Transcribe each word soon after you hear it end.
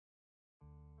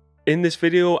In this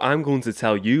video, I'm going to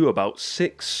tell you about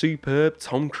 6 superb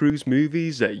Tom Cruise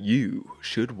movies that you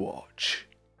should watch.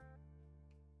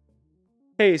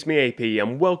 Hey, it's me AP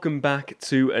and welcome back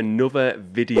to another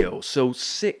video. So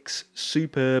 6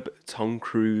 superb Tom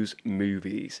Cruise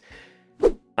movies.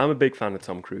 I'm a big fan of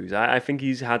Tom Cruise. I think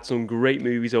he's had some great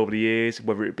movies over the years,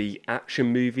 whether it be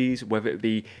action movies, whether it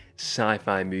be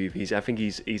sci-fi movies. I think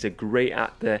he's a great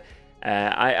actor.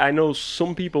 I know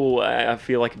some people, I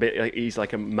feel like a bit like he's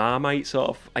like a Marmite sort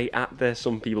of actor.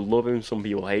 Some people love him, some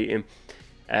people hate him.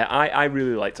 I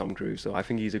really like Tom Cruise, so I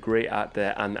think he's a great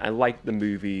actor, and I like the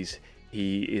movies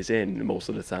he is in most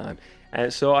of the time.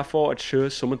 So I thought I'd share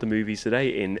some of the movies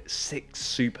today in 6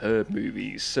 superb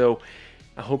movies. So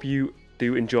I hope you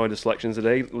do enjoy the selections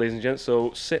today, ladies and gents.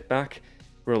 So sit back,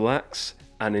 relax,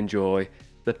 and enjoy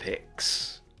the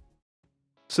picks.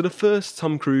 So the first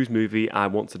Tom Cruise movie I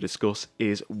want to discuss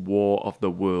is War of the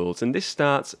Worlds, and this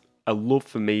starts a love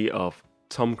for me of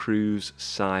Tom Cruise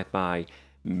sci-fi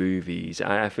movies.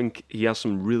 I think he has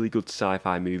some really good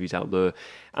sci-fi movies out there,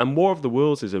 and War of the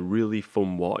Worlds is a really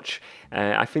fun watch.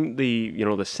 I think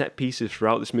the set pieces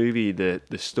throughout this movie, the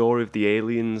story of the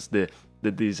aliens, the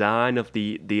design of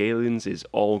the aliens is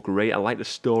all great. I like the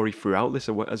story throughout this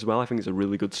as well. I think it's a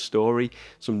really good story,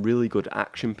 some really good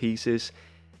action pieces.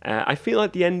 I feel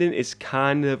like the ending is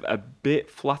kind of a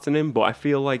bit flattening, but I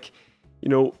feel like,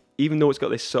 even though it's got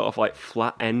this sort of like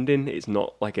flat ending, it's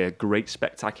not like a great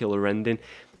spectacular ending.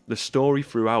 The story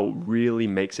throughout really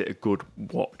makes it a good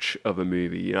watch of a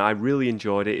movie. I really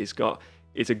enjoyed it.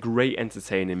 It's a great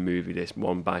entertaining movie, this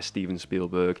one by Steven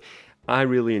Spielberg. I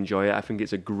really enjoy it. I think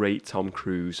it's a great Tom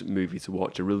Cruise movie to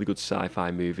watch, a really good sci-fi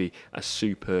movie, a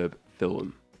superb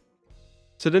film.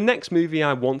 So the next movie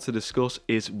I want to discuss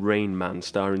is Rain Man,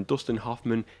 starring Dustin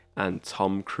Hoffman and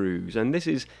Tom Cruise. And this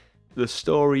is the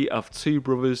story of 2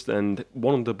 brothers, and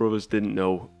one of the brothers didn't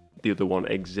know the other one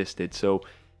existed. So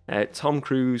Tom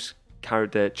Cruise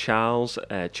character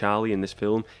Charlie in this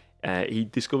film, he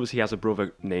discovers he has a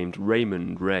brother named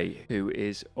Raymond Ray, who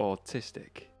is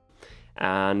autistic.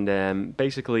 And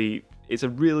basically, it's a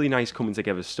really nice coming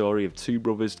together story of 2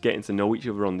 brothers getting to know each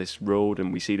other on this road,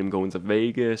 and we see them going to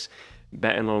Vegas,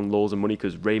 betting on loads of money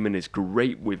because Raymond is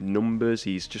great with numbers.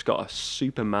 He's just got a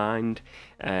super mind.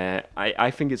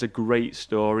 I think it's a great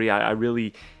story. I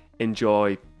really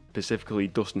enjoy specifically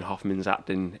Dustin Hoffman's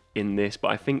acting in this, but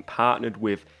I think partnered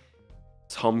with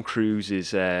Tom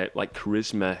Cruise's like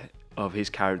charisma of his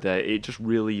character, it just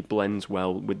really blends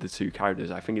well with the 2 characters.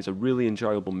 I think it's a really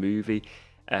enjoyable movie.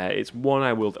 It's one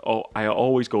I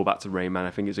always go back to Rain Man.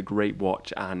 I think it's a great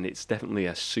watch, and it's definitely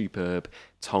a superb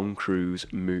Tom Cruise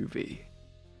movie.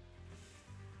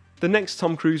 The next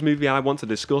Tom Cruise movie I want to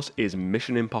discuss is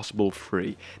Mission Impossible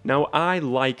 3. Now, I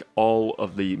like all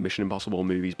of the Mission Impossible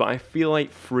movies, but I feel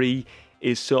like 3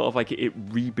 is sort of like it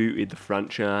rebooted the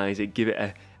franchise. It gave it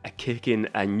a kick in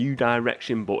a new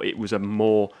direction, but it was a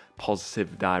more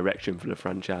positive direction for the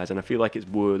franchise, and I feel like it's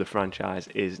where the franchise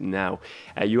is now.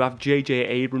 You have J.J.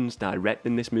 Abrams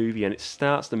directing this movie, and it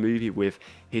starts the movie with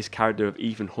his character of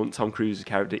Ethan Hunt, Tom Cruise's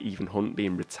character Ethan Hunt,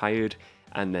 being retired,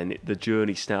 and then the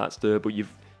journey starts there. But you've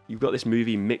got this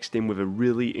movie mixed in with a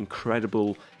really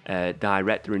incredible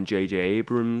director in J.J.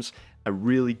 Abrams, a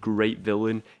really great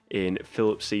villain in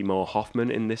Philip Seymour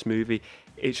Hoffman in this movie.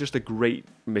 It's just a great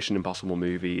Mission Impossible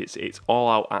movie. It's all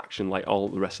out action like all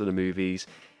the rest of the movies.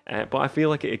 But I feel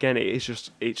like it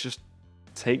just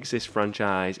takes this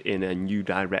franchise in a new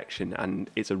direction, and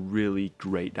it's a really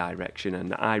great direction,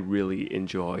 and I really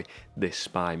enjoy this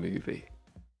spy movie.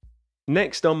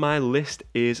 Next on my list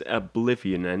is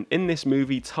Oblivion, and in this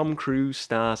movie Tom Cruise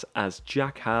stars as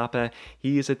Jack Harper.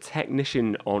 He is a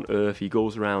technician on Earth. He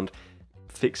goes around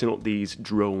fixing up these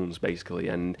drones basically,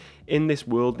 and in this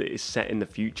world that is set in the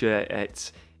future,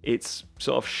 it's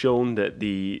sort of shown that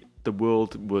the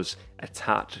world was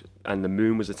attacked and the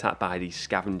moon was attacked by these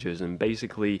scavengers, and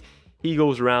basically he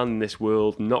goes around in this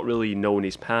world not really knowing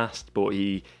his past, but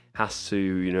he has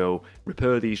to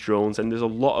repair these drones, and there's a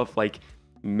lot of like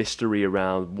mystery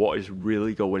around what is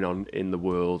really going on in the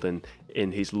world and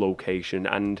in his location,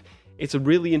 and it's a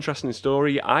really interesting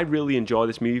story. I really enjoy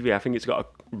this movie. I think it's got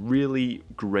a really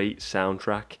great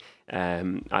soundtrack.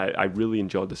 I really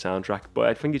enjoyed the soundtrack, but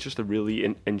I think it's just a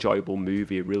really enjoyable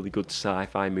movie, a really good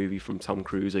sci-fi movie from Tom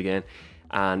Cruise again,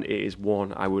 and it is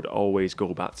one I would always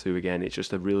go back to again. It's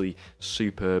just a really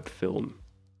superb film.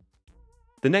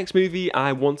 The next movie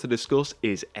I want to discuss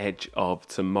is Edge of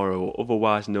Tomorrow,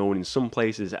 otherwise known in some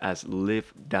places as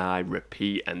Live, Die,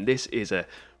 Repeat, and this is a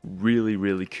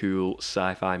really cool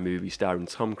sci-fi movie starring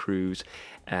Tom Cruise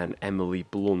and Emily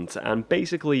Blunt. And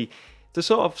basically, to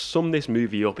sort of sum this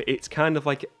movie up, it's kind of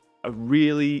like a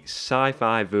really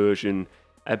sci-fi version,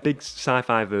 a big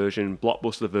sci-fi version,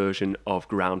 blockbuster version of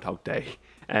Groundhog Day.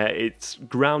 It's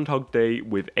Groundhog Day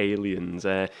with aliens.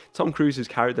 Tom Cruise's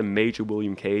character, Major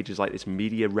William Cage, is like this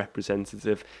media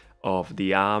representative of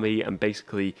the army, and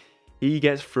basically he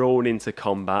gets thrown into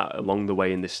combat along the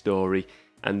way in this story,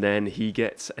 and then he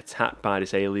gets attacked by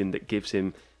this alien that gives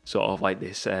him sort of like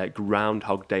this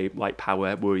Groundhog Day like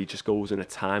power, where he just goes in a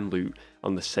time loop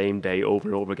on the same day over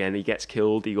and over again. He gets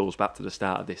killed, he goes back to the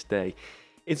start of this day.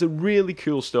 It's a really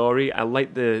cool story. I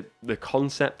like the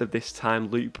concept of this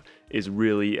time loop is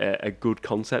really a good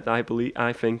concept,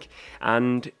 I think.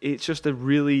 And it's just a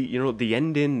really, you know, the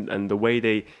ending and the way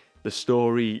the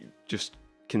story just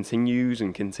continues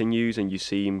and continues, and you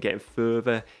see him getting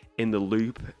further in the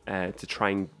loop to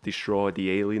try and destroy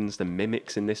the aliens, the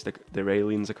mimics in this, their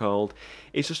aliens are called.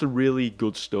 It's just a really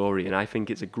good story, and I think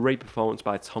it's a great performance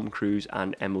by Tom Cruise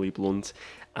and Emily Blunt,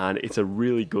 and it's a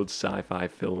really good sci-fi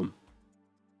film.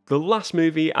 The last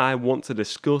movie I want to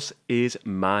discuss is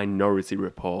Minority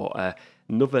Report,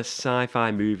 another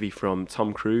sci-fi movie from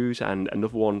Tom Cruise and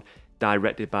another one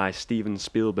directed by Steven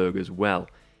Spielberg as well.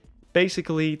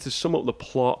 Basically, to sum up the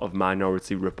plot of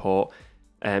Minority Report,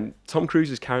 Tom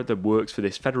Cruise's character works for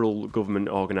this federal government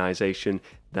organisation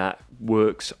that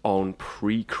works on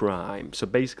pre-crime. So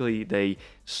basically, they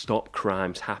stop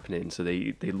crimes happening. So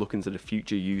they look into the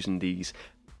future using these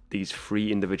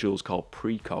three individuals called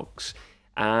precogs.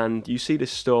 And you see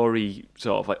this story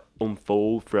sort of like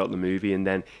unfold throughout the movie, and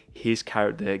then his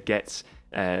character gets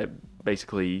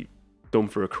basically done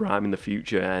for a crime in the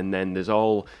future, and then there's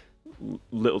all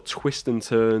little twists and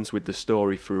turns with the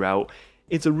story throughout.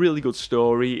 It's a really good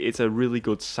story. It's a really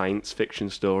good science fiction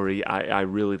story. I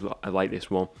like this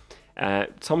one.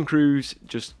 Tom Cruise,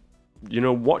 just, you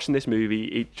know, watching this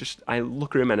movie, I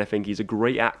look at him and I think he's a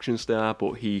great action star,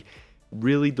 but he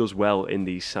really does well in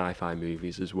these sci-fi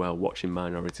movies as well. Watching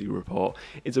Minority Report,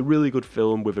 it's a really good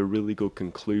film with a really good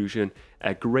conclusion,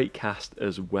 a great cast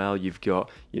as well. You've got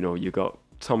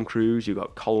Tom Cruise, you've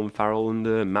got Colin Farrell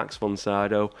and Max von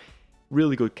Sydow.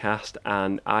 Really good cast,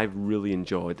 and I've really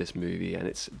enjoyed this movie, and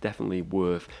it's definitely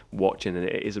worth watching, and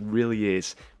it really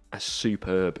is a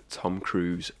superb Tom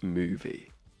Cruise movie.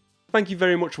 Thank you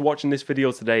very much for watching this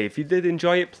video today. If you did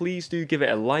enjoy it, please do give it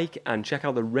a like and check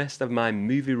out the rest of my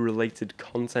movie related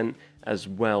content as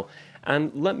well.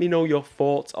 And let me know your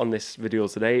thoughts on this video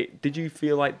today. Did you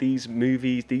feel like these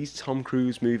Tom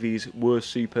Cruise movies were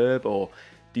superb, or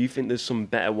do you think there's some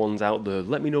better ones out there?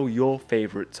 Let me know your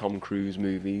favourite Tom Cruise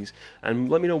movies, and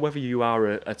let me know whether you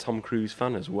are a Tom Cruise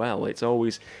fan as well. I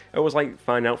always like to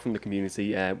find out from the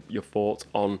community your thoughts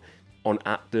on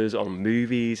actors, on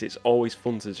movies. It's always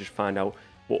fun to just find out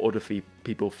what other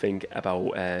people think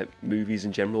about movies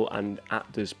in general and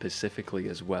actors specifically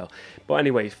as well. But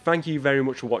anyway, thank you very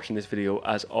much for watching this video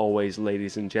as always,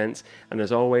 ladies and gents, and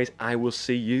as always, I will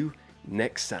see you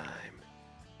next time.